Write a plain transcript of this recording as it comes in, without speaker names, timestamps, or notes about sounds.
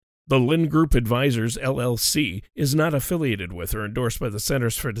The Lynn Group Advisors, LLC, is not affiliated with or endorsed by the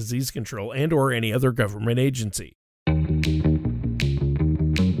Centers for Disease Control and or any other government agency.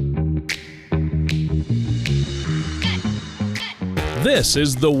 This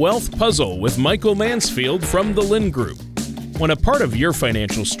is The Wealth Puzzle with Michael Mansfield from the Lynn Group. When a part of your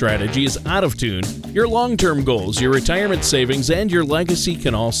financial strategy is out of tune, your long-term goals, your retirement savings, and your legacy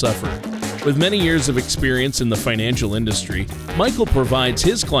can all suffer. With many years of experience in the financial industry, Michael provides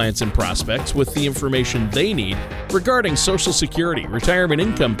his clients and prospects with the information they need regarding Social Security, retirement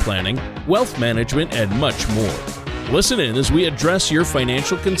income planning, wealth management, and much more. Listen in as we address your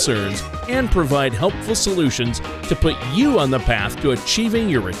financial concerns and provide helpful solutions to put you on the path to achieving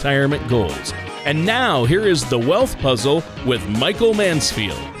your retirement goals. And now, here is The Wealth Puzzle with Michael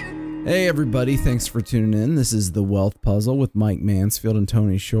Mansfield. Hey everybody, thanks for tuning in. This is The Wealth Puzzle with Mike Mansfield and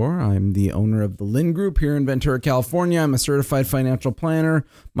Tony Shore. I'm the owner of the Lynn Group here in Ventura, California. I'm a certified financial planner.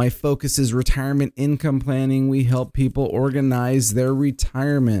 My focus is retirement income planning. We help people organize their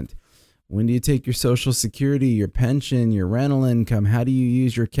retirement. When do you take your Social Security, your pension, your rental income? How do you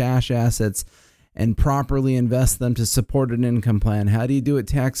use your cash assets and properly invest them to support an income plan? How do you do it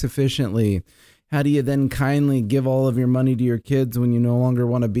tax efficiently? How do you then kindly give all of your money to your kids when you no longer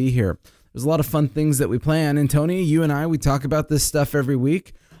want to be here? There's a lot of fun things that we plan. And Tony, you and I, we talk about this stuff every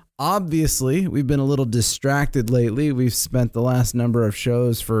week. Obviously, we've been a little distracted lately. We've spent the last number of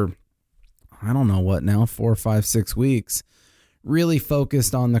shows for, I don't know what now, 4, 5, 6 weeks, really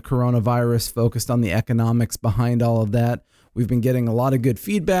focused on the coronavirus, focused on the economics behind all of that. We've been getting a lot of good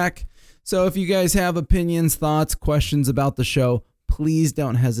feedback. So if you guys have opinions, thoughts, questions about the show, please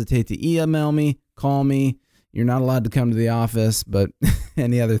don't hesitate to email me, call me. You're not allowed to come to the office, but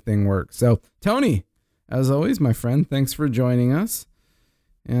any other thing works. So, Tony, as always, my friend, thanks for joining us.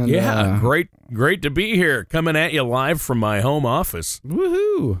 And, great to be here, coming at you live from my home office.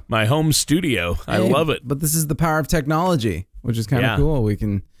 Woohoo! My home studio. I love it. But this is the power of technology, which is kind of cool. We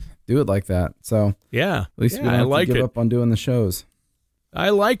can do it like that. So, at least we don't have to give up on doing the shows. I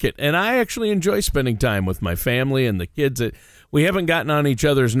like it, and I actually enjoy spending time with my family and the kids. We haven't gotten on each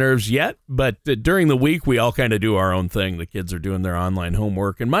other's nerves yet, but during the week, we all kind of do our own thing. The kids are doing their online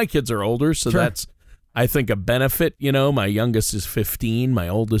homework, and my kids are older, so that's, I think, a benefit. You know, my youngest is 15, my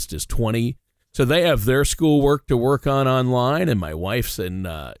oldest is 20, so they have their schoolwork to work on online, and my wife's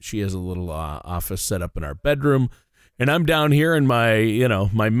she has a little office set up in our bedroom. And I'm down here in my,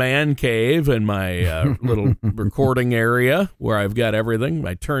 my man cave and my little recording area where I've got everything,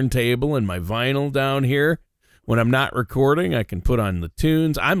 my turntable and my vinyl down here. When I'm not recording, I can put on the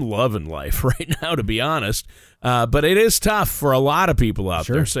tunes. I'm loving life right now, to be honest. But it is tough for a lot of people out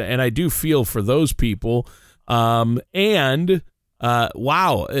there. So, and I do feel for those people. Wow,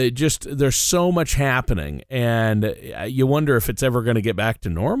 there's so much happening. And you wonder if it's ever going to get back to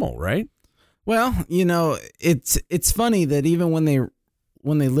normal, right? Well, it's funny that even when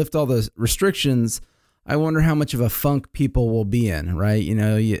they lift all those restrictions, I wonder how much of a funk people will be in, right?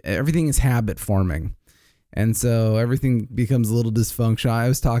 Everything is habit forming. And so everything becomes a little dysfunctional. I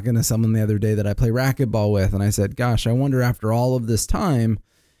was talking to someone the other day that I play racquetball with, and I said, gosh, I wonder after all of this time,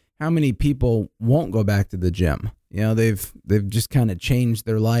 how many people won't go back to the gym? They've just kind of changed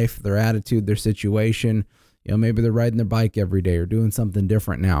their life, their attitude, their situation. Maybe they're riding their bike every day or doing something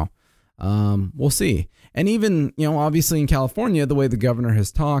different now. We'll see. And even, obviously in California, the way the governor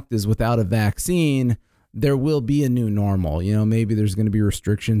has talked is without a vaccine, there will be a new normal. Maybe there's going to be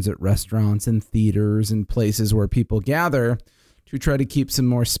restrictions at restaurants and theaters and places where people gather to try to keep some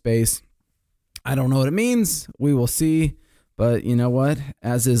more space. I don't know what it means. We will see. But you know what?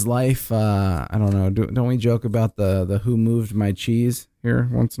 As is life, I don't know. Don't we joke about the who moved my cheese here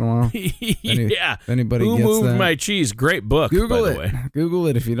once in a while? Anybody Who gets moved that? my cheese? Great book, Google by it. the way. Google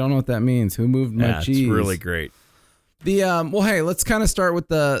it if you don't know what that means. Who moved my cheese? It's really great. Hey, let's kind of start with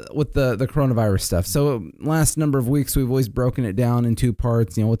the coronavirus stuff. So last number of weeks, we've always broken it down in two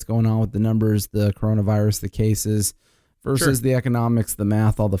parts. What's going on with the numbers, the coronavirus, the cases versus the economics, the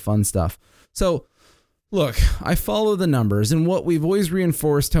math, all the fun stuff. So look, I follow the numbers, and what we've always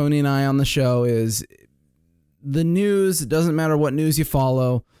reinforced, Tony and I on the show, is the news, it doesn't matter what news you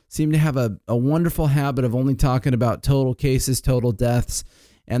follow, seem to have a wonderful habit of only talking about total cases, total deaths,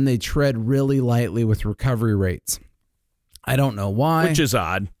 and they tread really lightly with recovery rates. I don't know why. Which is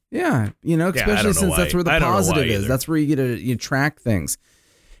odd. Yeah, especially since that's where the positive is. That's where you track things.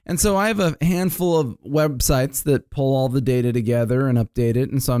 And so I have a handful of websites that pull all the data together and update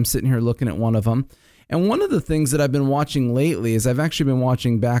it. And so I'm sitting here looking at one of them. And one of the things that I've been watching lately is I've actually been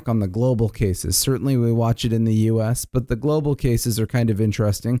watching back on the global cases. Certainly we watch it in the U.S., but the global cases are kind of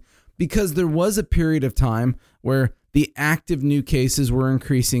interesting because there was a period of time where The active new cases were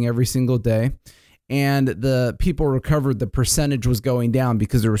increasing every single day. And the people recovered, the percentage was going down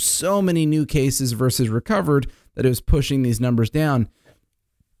because there were so many new cases versus recovered that it was pushing these numbers down.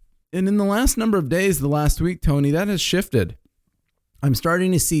 And in the last number of days, the last week, Tony, that has shifted. I'm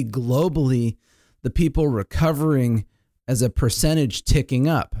starting to see globally the people recovering as a percentage ticking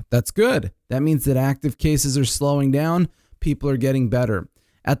up. That's good. That means that active cases are slowing down. People are getting better.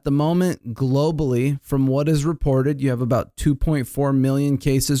 At the moment, globally, from what is reported, you have about 2.4 million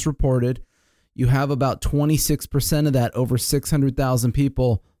cases reported. You have about 26% of that, over 600,000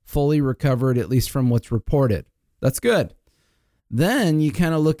 people, fully recovered, at least from what's reported. That's good. Then you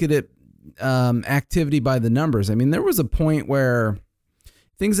kind of look at it, activity by the numbers. I mean, there was a point where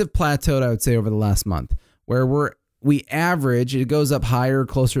things have plateaued, I would say, over the last month, where we average, it goes up higher,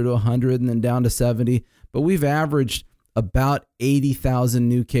 closer to 100 and then down to 70, but we've averaged about 80,000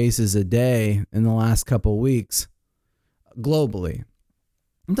 new cases a day in the last couple of weeks globally.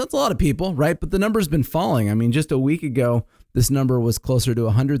 That's a lot of people, right? But the number's been falling. I mean, just a week ago, this number was closer to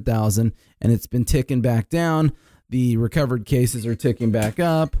 100,000 and it's been ticking back down. The recovered cases are ticking back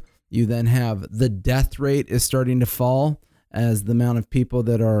up. You then have the death rate is starting to fall as the amount of people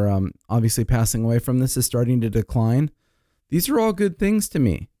that are obviously passing away from this is starting to decline. These are all good things to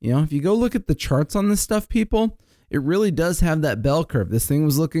me. You know, if you go look at the charts on this stuff, people, it really does have that bell curve. This thing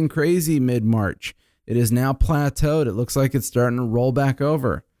was looking crazy mid-March. It is now plateaued. It looks like it's starting to roll back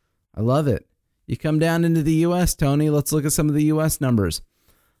over. I love it. You come down into the U.S., Tony. Let's look at some of the U.S. numbers.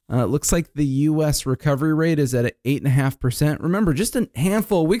 It looks like the U.S. recovery rate is at 8.5%. Remember, just a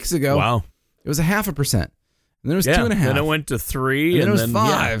handful of weeks ago, wow, it was 0.5%. And then it was 2.5%. Then it went to 3%. And then it was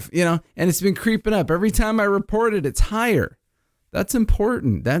 5%. You know, and it's been creeping up. Every time I report it, it's higher. That's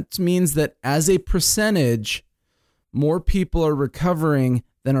important. That means that as a percentage, more people are recovering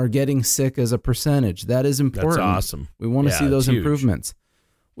than are getting sick as a percentage. That is important. That's awesome. We want to see those improvements.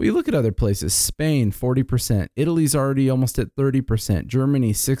 Well, you look at other places, Spain, 40%. Italy's already almost at 30%.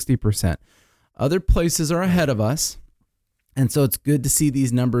 Germany, 60%. Other places are ahead of us. And so it's good to see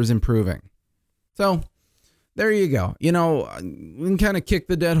these numbers improving. So there you go. You know, we can kind of kick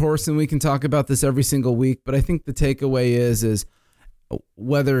the dead horse and we can talk about this every single week. But I think the takeaway is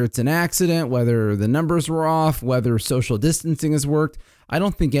whether it's an accident, whether the numbers were off, whether social distancing has worked, I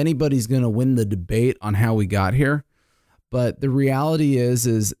don't think anybody's going to win the debate on how we got here. But the reality is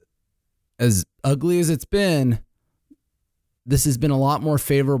as ugly as it's been, this has been a lot more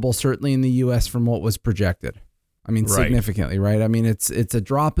favorable, certainly in the U.S. from what was projected. I mean, significantly, right? I mean, it's a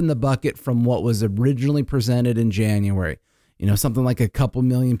drop in the bucket from what was originally presented in January. You know, something like a couple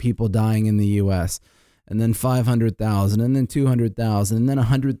million people dying in the U.S., and then 500,000, and then 200,000, and then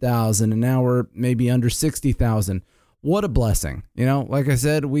 100,000, and now we're maybe under 60,000. What a blessing. You know, like I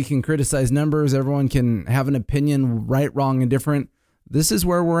said, we can criticize numbers. Everyone can have an opinion, right, wrong, and different. This is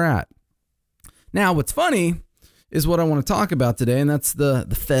where we're at. Now, what's funny is what I want to talk about today, and that's the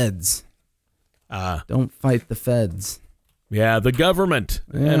feds. Don't fight the feds. Yeah, the government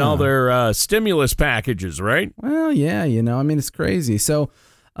and all their stimulus packages, right? Well, yeah, you know, I mean, it's crazy. So,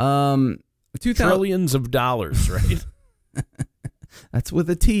 trillions of dollars, right? That's with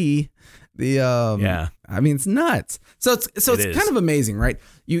a T. I mean, it's nuts. So it's kind of amazing, right?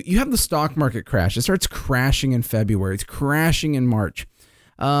 You have the stock market crash. It starts crashing in February. It's crashing in March.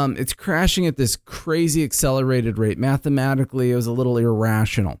 It's crashing at this crazy accelerated rate. Mathematically, it was a little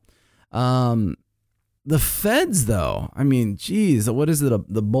irrational. The feds, though, I mean, geez, what is it?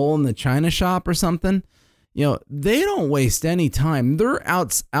 The bull in the china shop or something? You know, they don't waste any time. They're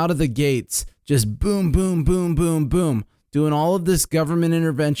out of the gates, just boom, boom, boom, boom, boom, doing all of this government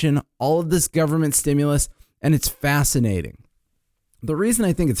intervention, all of this government stimulus, and it's fascinating. The reason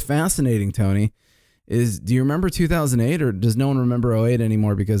I think it's fascinating, Tony, is do you remember 2008, or does no one remember 2008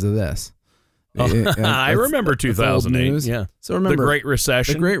 anymore because of this? I remember 2008. Yeah. So remember the Great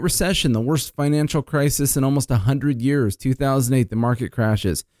Recession. The Great Recession, the worst financial crisis in almost 100 years. 2008, the market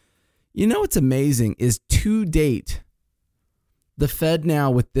crashes. You know what's amazing is to date, the Fed now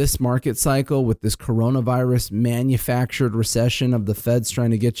with this market cycle, with this coronavirus manufactured recession of the Feds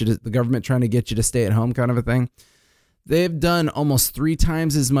trying to get you to, the government trying to get you to stay at home kind of a thing, they've done almost 3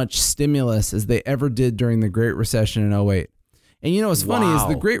 times as much stimulus as they ever did during the Great Recession in 2008. And you know what's funny is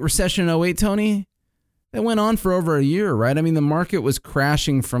the Great Recession in 2008, Tony, that went on for over a year, right? I mean, the market was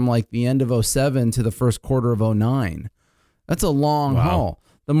crashing from like the end of 2007 to the first quarter of 2009. That's a long haul.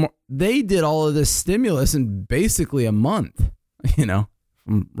 They did all of this stimulus in basically a month, you know,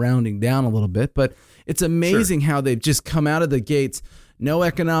 I'm rounding down a little bit, but it's amazing how they've just come out of the gates. No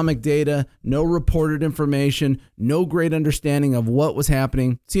economic data, no reported information, no great understanding of what was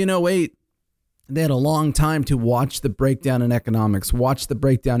happening. See, in 2008, They had a long time to watch the breakdown in economics, watch the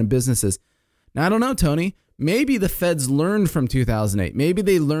breakdown in businesses. Now, I don't know, Tony. Maybe the Feds learned from 2008. Maybe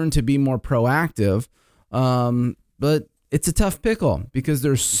they learned to be more proactive. But it's a tough pickle because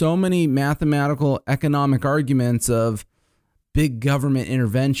there's so many mathematical economic arguments of big government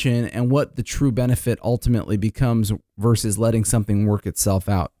intervention and what the true benefit ultimately becomes versus letting something work itself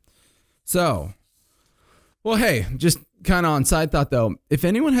out. So, well, hey, just kind of on side thought though, if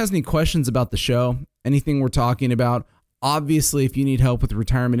anyone has any questions about the show, anything we're talking about, obviously if you need help with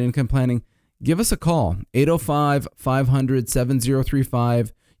retirement income planning, give us a call,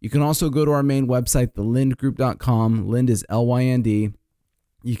 805-500-7035. You can also go to our main website, thelindgroup.com. Lind is L-Y-N-D.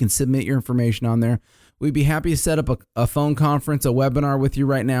 You can submit your information on there. We'd be happy to set up a phone conference, a webinar with you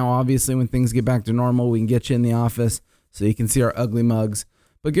right now. Obviously, when things get back to normal, we can get you in the office so you can see our ugly mugs.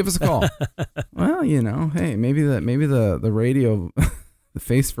 But give us a call. Well, you know, hey, maybe the radio, the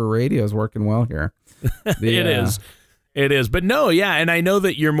face for radio is working well here. It is. But no, yeah, and I know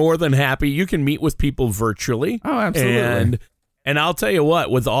that you're more than happy. You can meet with people virtually. Oh, absolutely. And I'll tell you what,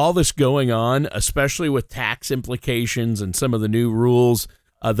 with all this going on, especially with tax implications and some of the new rules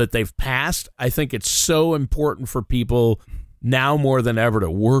that they've passed, I think it's so important for people now more than ever to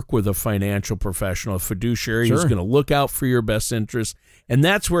work with a financial professional, a fiduciary who's going to look out for your best interests. And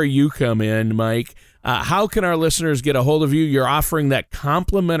that's where you come in, Mike. How can our listeners get a hold of you? You're offering that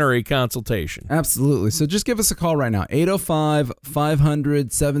complimentary consultation. Absolutely. So just give us a call right now,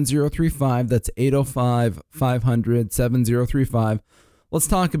 805-500-7035. That's 805-500-7035. Let's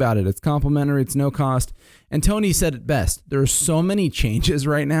talk about it. It's complimentary. It's no cost. And Tony said it best. There are so many changes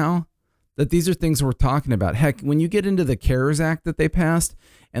right now that these are things we're talking about. Heck, when you get into the CARES Act that they passed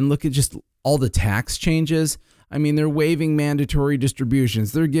and look at just all the tax changes, I mean, they're waiving mandatory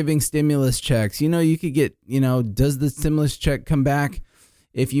distributions. They're giving stimulus checks. You know, you could get, does the stimulus check come back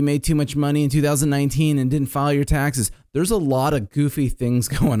if you made too much money in 2019 and didn't file your taxes? There's a lot of goofy things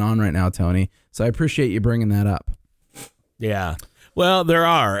going on right now, Tony. So I appreciate you bringing that up. Yeah. Well, there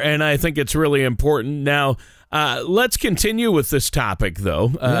are, and I think it's really important. Now, let's continue with this topic, though.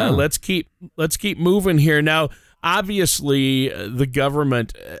 Let's keep moving here. Now, obviously, the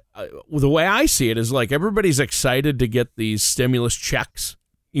government, the way I see it is like everybody's excited to get these stimulus checks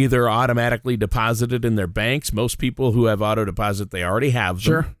either automatically deposited in their banks. Most people who have auto deposit, they already have them.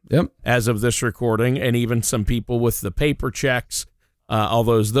 Sure. Yep. As of this recording, and even some people with the paper checks.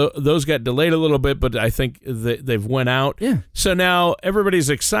 Although those got delayed a little bit, but I think they've went out. Yeah. So now everybody's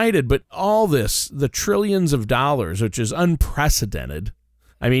excited, but all this, the trillions of dollars, which is unprecedented.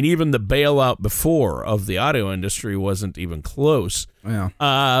 I mean, even the bailout before of the auto industry wasn't even close. Yeah.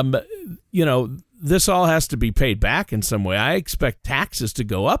 This all has to be paid back in some way. I expect taxes to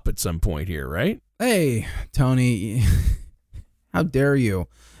go up at some point here, right? Hey, Tony, how dare you?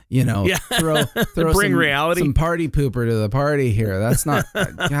 Throw bring reality, some party pooper to the party here. That's not,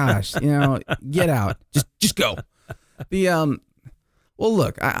 gosh, get out, just go. Well,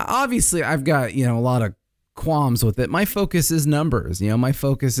 look, obviously I've got, a lot of qualms with it. My focus is numbers. My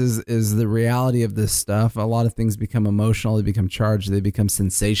focus is the reality of this stuff. A lot of things become emotional. They become charged. They become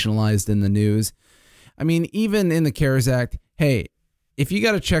sensationalized in the news. I mean, even in the CARES Act, hey, if you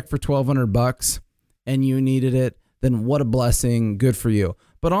got a check for $1,200 and you needed it, then what a blessing. Good for you.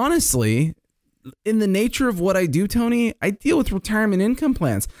 But honestly, in the nature of what I do, Tony, I deal with retirement income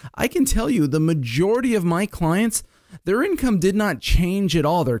plans. I can tell you the majority of my clients, their income did not change at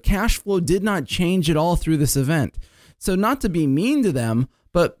all. Their cash flow did not change at all through this event. So not to be mean to them,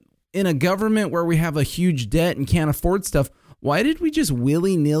 but in a government where we have a huge debt and can't afford stuff, why did we just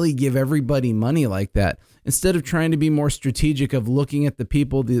willy-nilly give everybody money like that? Instead of trying to be more strategic of looking at the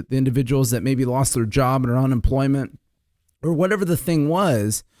people, the individuals that maybe lost their job and are on unemployment, or whatever the thing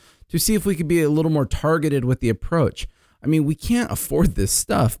was, to see if we could be a little more targeted with the approach. I mean, we can't afford this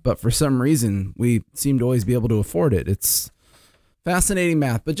stuff, but for some reason, we seem to always be able to afford it. It's fascinating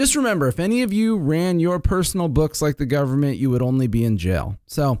math. But just remember, if any of you ran your personal books like the government, you would only be in jail.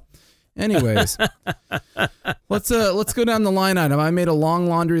 So anyways, let's go down the line item. I made a long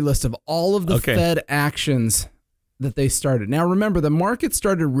laundry list of all of the Fed actions that they started. Now, remember, the market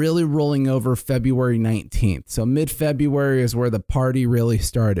started really rolling over February 19th. So mid-February is where the party really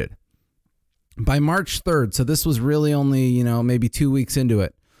started. By March 3rd, so this was really only, maybe 2 weeks into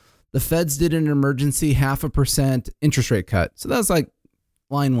it, the Feds did an emergency 0.5% interest rate cut. So that was like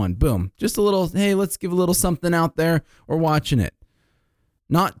line one. Boom. Just a little, hey, let's give a little something out there. We're watching it.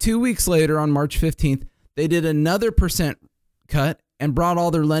 Not 2 weeks later, on March 15th, they did another percent cut and brought all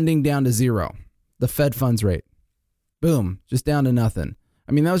their lending down to zero, the Fed funds rate. Boom, just down to nothing.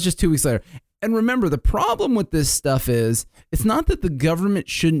 I mean, that was just 2 weeks later. And remember, the problem with this stuff is it's not that the government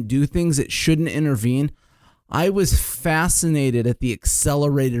shouldn't do things, it shouldn't intervene. I was fascinated at the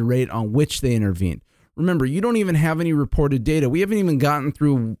accelerated rate on which they intervened. Remember, you don't even have any reported data. We haven't even gotten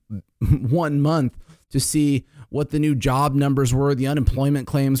through 1 month to see what the new job numbers were, the unemployment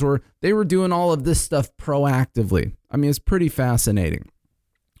claims were. They were doing all of this stuff proactively. I mean, it's pretty fascinating.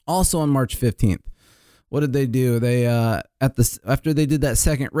 Also on March 15th, what did they do? They after they did that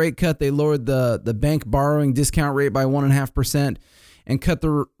second rate cut, they lowered the bank borrowing discount rate by 1.5% and cut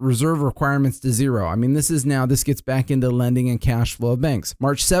the reserve requirements to zero. I mean, this gets back into lending and cash flow of banks.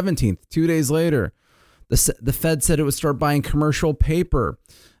 March 17th, 2 days later, the Fed said it would start buying commercial paper.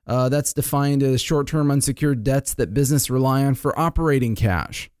 That's defined as short-term unsecured debts that business rely on for operating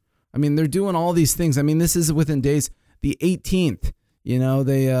cash. I mean, they're doing all these things. I mean, this is within days. The 18th,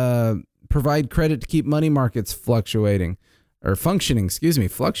 they provide credit to keep money markets fluctuating. Blah,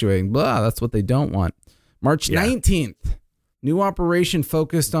 that's what they don't want. March 19th, new operation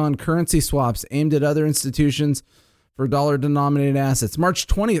focused on currency swaps aimed at other institutions for dollar-denominated assets. March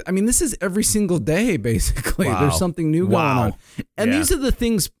 20th. I mean, this is every single day, basically. Wow. There's something new going on. And these are the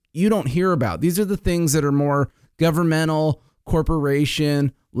things you don't hear about. These are the things that are more governmental,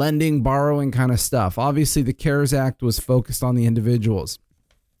 corporation, lending, borrowing kind of stuff. Obviously, the CARES Act was focused on the individuals.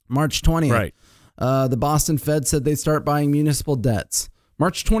 March 20th. Right. The Boston Fed said they'd start buying municipal debts.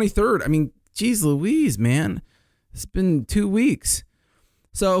 March 23rd. I mean, geez Louise, man. It's been 2 weeks.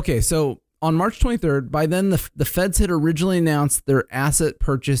 So on March 23rd, by then the Feds had originally announced their asset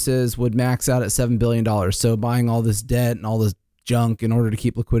purchases would max out at $7 billion. So buying all this debt and all this junk in order to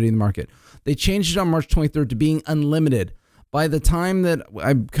keep liquidity in the market. They changed it on March 23rd to being unlimited. By the time that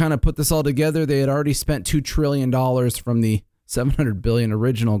I kind of put this all together, they had already spent $2 trillion from the $700 billion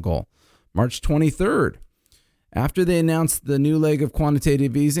original goal. March 23rd, after they announced the new leg of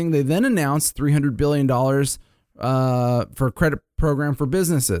quantitative easing, they then announced $300 billion for a credit program for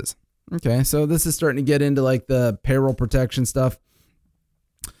businesses. Okay, so this is starting to get into like the payroll protection stuff,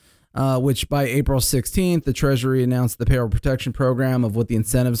 which by April 16th, the Treasury announced the payroll protection program of what the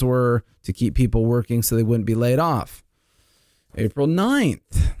incentives were to keep people working so they wouldn't be laid off. April 9th.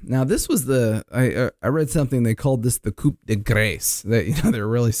 Now, this was I read something, they called this the coup de grace. They're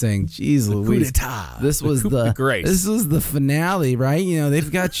really saying, geez Louise, this was the finale, right? They've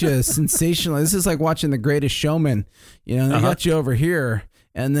got you sensational. This is like watching The Greatest Showman. They got you over here.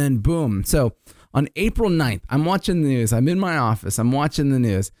 And then boom. So on April 9th, I'm watching the news. I'm in my office. I'm watching the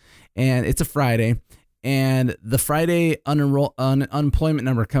news. And it's a Friday. And the Friday unemployment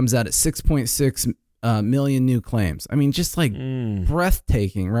number comes out at 6.6 million new claims. I mean, just like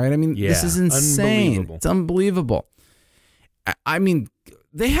breathtaking, right? I mean, this is insane. It's unbelievable. I mean,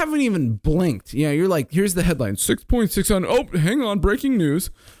 they haven't even blinked. You're like, here's the headline, 6.6 on, oh, hang on, breaking news.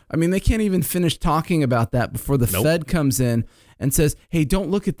 I mean, they can't even finish talking about that before the Fed comes in and says, hey, don't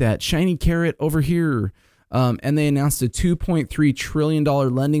look at that shiny carrot over here. And they announced a $2.3 trillion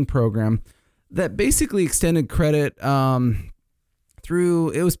lending program that basically extended credit through,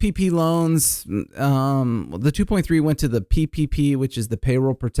 it was PP loans. The 2.3 went to the PPP, which is the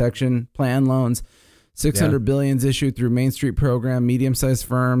payroll protection plan loans. $600 billion issued through Main Street program, medium-sized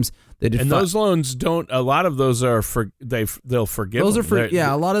firms. And those loans don't. A lot of those are they'll forgive. Those are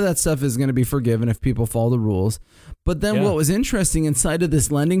a lot of that stuff is going to be forgiven if people follow the rules. But then what was interesting inside of this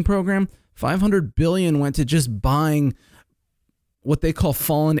lending program, $500 billion went to just buying what they call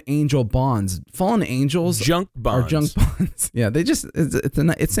fallen angel bonds. Fallen angels junk bonds. Are junk bonds. Yeah, they just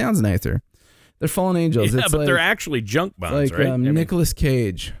it sounds nicer. They're fallen angels. Yeah, but they're actually junk bonds, right? Nicolas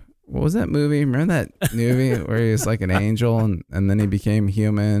Cage. What was that movie? Remember that movie where he was like an angel and then he became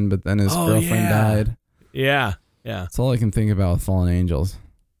human, but then his girlfriend died? Yeah. That's all I can think about with Fallen Angels.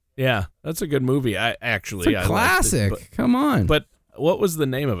 Yeah, that's a good movie. It's a classic. Come on. But what was the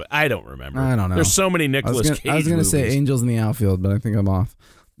name of it? I don't remember. I don't know. There's so many Nicolas Cage movies. I was going to say Angels in the Outfield, but I think I'm off.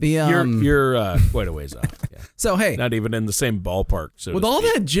 You're quite a ways off. Yeah. So hey, not even in the same ballpark. So with all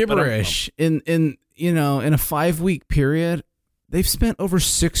that gibberish in a 5-week period, they've spent over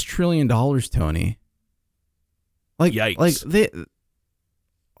 $6 trillion, Tony. Yikes!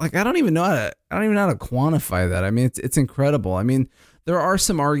 I don't even know how to quantify that. I mean, it's incredible. I mean, there are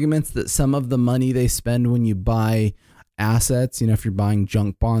some arguments that some of the money they spend when you buy assets, if you're buying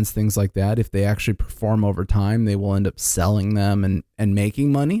junk bonds, things like that, if they actually perform over time, they will end up selling them and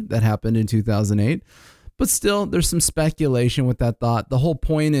making money. That happened in 2008. But still, there's some speculation with that thought. The whole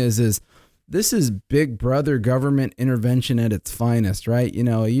point is this is big brother government intervention at its finest, right?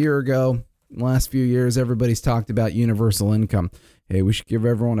 A year ago, last few years, everybody's talked about universal income. Hey, we should give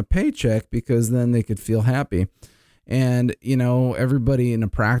everyone a paycheck because then they could feel happy. And, you know, everybody in a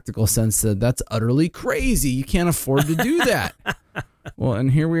practical sense said that's utterly crazy. You can't afford to do that. Well,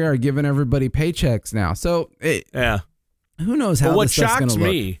 and here we are giving everybody paychecks now. So, who knows how this stuff's going to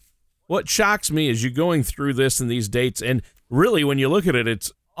look. What shocks me is you going through this and these dates, and really when you look at it,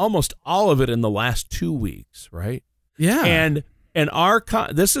 it's almost all of it in the last 2 weeks, right? Yeah. And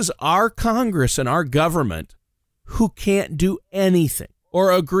this is our Congress and our government who can't do anything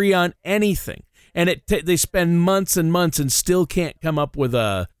or agree on anything. And they spend months and months and still can't come up with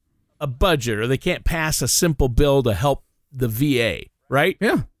a budget, or they can't pass a simple bill to help the VA, right?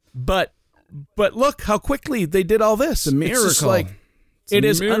 Yeah. But look how quickly they did all this. It's a miracle. It's just like, it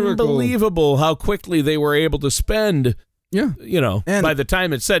is unbelievable how quickly they were able to spend. Yeah. You know, and by the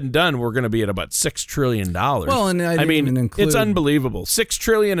time it's said and done, we're going to be at about $6 trillion. Well, and I mean, even include... it's unbelievable. $6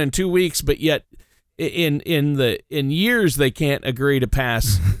 trillion in 2 weeks, but yet in years they can't agree to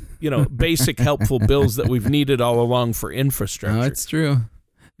pass, you know, basic helpful bills that we've needed all along for infrastructure. No, it's true.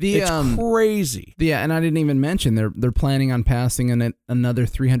 It's crazy. Yeah, and I didn't even mention they're planning on passing another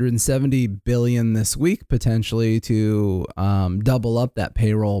 $370 billion this week potentially to double up that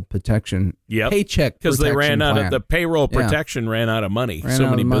payroll protection. Yep. Paycheck because they ran plan. out of the payroll protection ran out of money.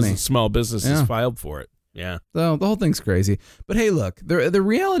 So many small businesses filed for it. Yeah. So the whole thing's crazy. But hey, look, the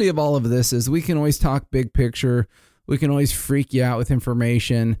reality of all of this is we can always talk big picture. We can always freak you out with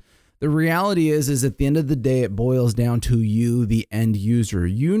information. The reality is at the end of the day, it boils down to you, the end user.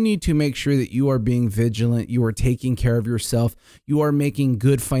 You need to make sure that you are being vigilant. You are taking care of yourself. You are making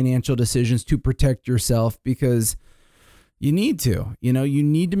good financial decisions to protect yourself because you need to. You know, you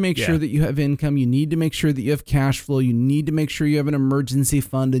need to make sure that you have income. You need to make sure that you have cash flow. You need to make sure you have an emergency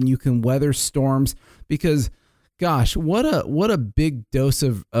fund and you can weather storms because gosh, what a big dose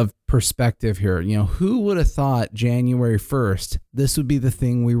of perspective here. You know, who would have thought January 1st, this would be the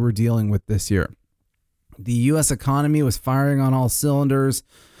thing we were dealing with this year? The U.S. economy was firing on all cylinders.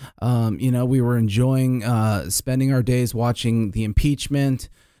 You know, we were enjoying spending our days watching the impeachment.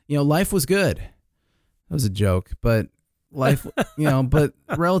 You know, life was good. That was a joke, but life, you know, but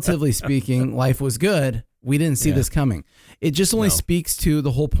relatively speaking, life was good. We didn't see this coming. It just only speaks to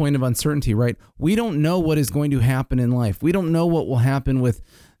the whole point of uncertainty, right? We don't know what is going to happen in life. We don't know what will happen with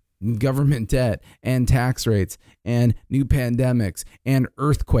government debt and tax rates and new pandemics and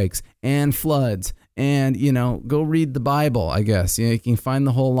earthquakes and floods. And, you know, go read the Bible, I guess. You know, you can find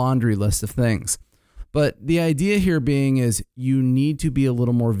the whole laundry list of things. But the idea here being is you need to be a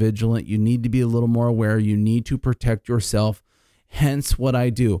little more vigilant. You need to be a little more aware. You need to protect yourself. Hence what I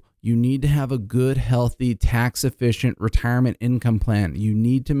do. You need to have a good, healthy, tax-efficient retirement income plan. You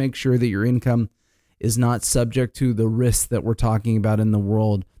need to make sure that your income is not subject to the risks that we're talking about in the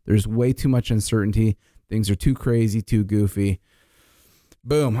world. There's way too much uncertainty. Things are too crazy, too goofy.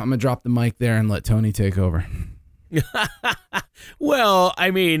 Boom. I'm going to drop the mic there and let Tony take over. Well,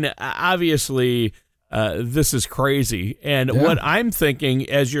 I mean, obviously, this is crazy. And what I'm thinking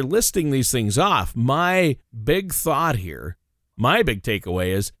as you're listing these things off, my big thought here, my big takeaway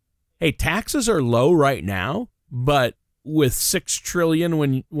is, hey, taxes are low right now, but with $6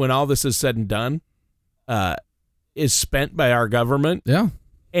 trillion when all this is said and done, is spent by our government. Yeah.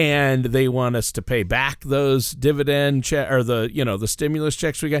 And they want us to pay back those dividend or the stimulus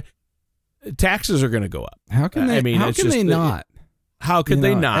checks we got. Taxes are going to go up. How can they? I mean, how can they not? How could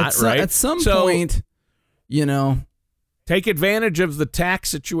they not? Right. At some point, you know, take advantage of the tax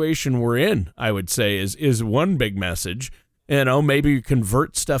situation we're in. I would say is one big message. You know, maybe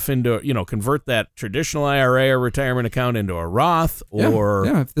convert stuff into, convert that traditional IRA or retirement account into a Roth, or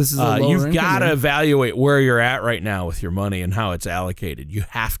if this is a lower you've got to evaluate where you're at right now with your money and how it's allocated. You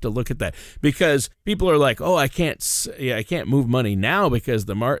have to look at that because people are like, oh, I can't move money now because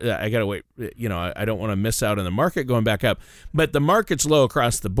the I got to wait. I don't want to miss out on the market going back up. But the market's low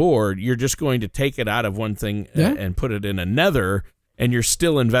across the board. You're just going to take it out of one thing and put it in another, and you're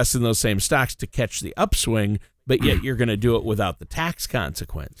still investing in those same stocks to catch the upswing. But yet you're going to do it without the tax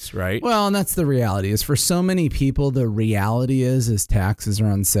consequence, right? Well, and that's the reality. Is for so many people, the reality is taxes are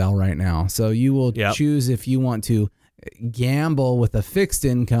on sale right now. So you will choose if you want to gamble with a fixed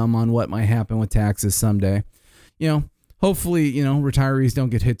income on what might happen with taxes someday. You know, hopefully, retirees don't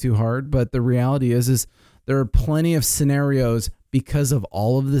get hit too hard. But the reality is there are plenty of scenarios because of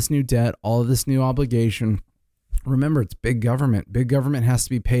all of this new debt, all of this new obligation. Remember, it's big government. Big government has to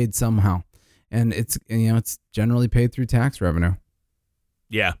be paid somehow. And it's generally paid through tax revenue.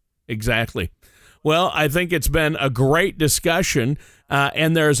 Yeah, exactly. Well, I think it's been a great discussion,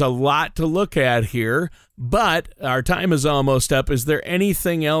 and there's a lot to look at here, but our time is almost up. Is there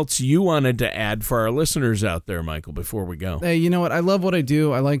anything else you wanted to add for our listeners out there, Michael, before we go? Hey, you know what? I love what I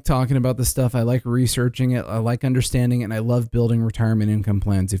do. I like talking about this stuff. I like researching it. I like understanding it, and I love building retirement income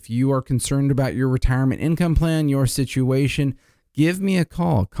plans. If you are concerned about your retirement income plan, your situation, give me a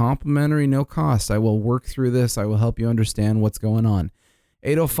call. Complimentary, no cost. I will work through this. I will help you understand what's going on.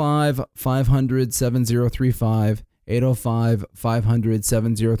 805-500-7035,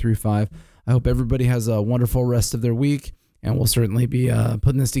 805-500-7035. I hope everybody has a wonderful rest of their week, and we'll certainly be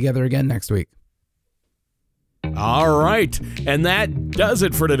putting this together again next week. All right, and that does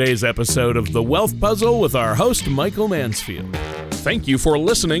it for today's episode of The Wealth Puzzle with our host, Michael Mansfield. Thank you for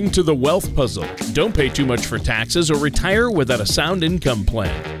listening to The Wealth Puzzle. Don't pay too much for taxes or retire without a sound income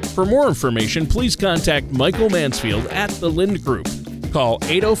plan. For more information, please contact Michael Mansfield at the Lind Group. Call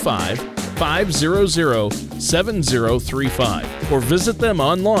 805-500-7035 or visit them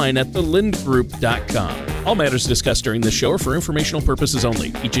online at thelindgroup.com. All matters discussed during this show are for informational purposes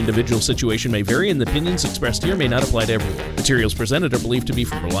only. Each individual situation may vary, and the opinions expressed here may not apply to everyone. Materials presented are believed to be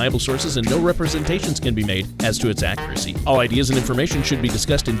from reliable sources, and no representations can be made as to its accuracy. All ideas and information should be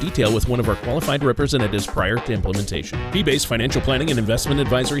discussed in detail with one of our qualified representatives prior to implementation. Fee-based financial planning and investment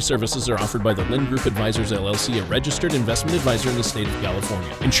advisory services are offered by the Lind Group Advisors, LLC, a registered investment advisor in the state of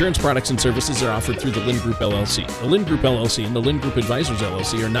California. Insurance products and services are offered through the Lind Group, LLC. The Lind Group, LLC, and the Lind Group Advisors,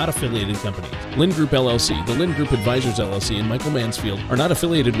 LLC are not affiliated companies. Lind Group, LLC, the Lind Group Advisors, LLC, and Michael Mansfield are not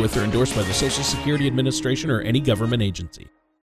affiliated with or endorsed by the Social Security Administration or any government agency.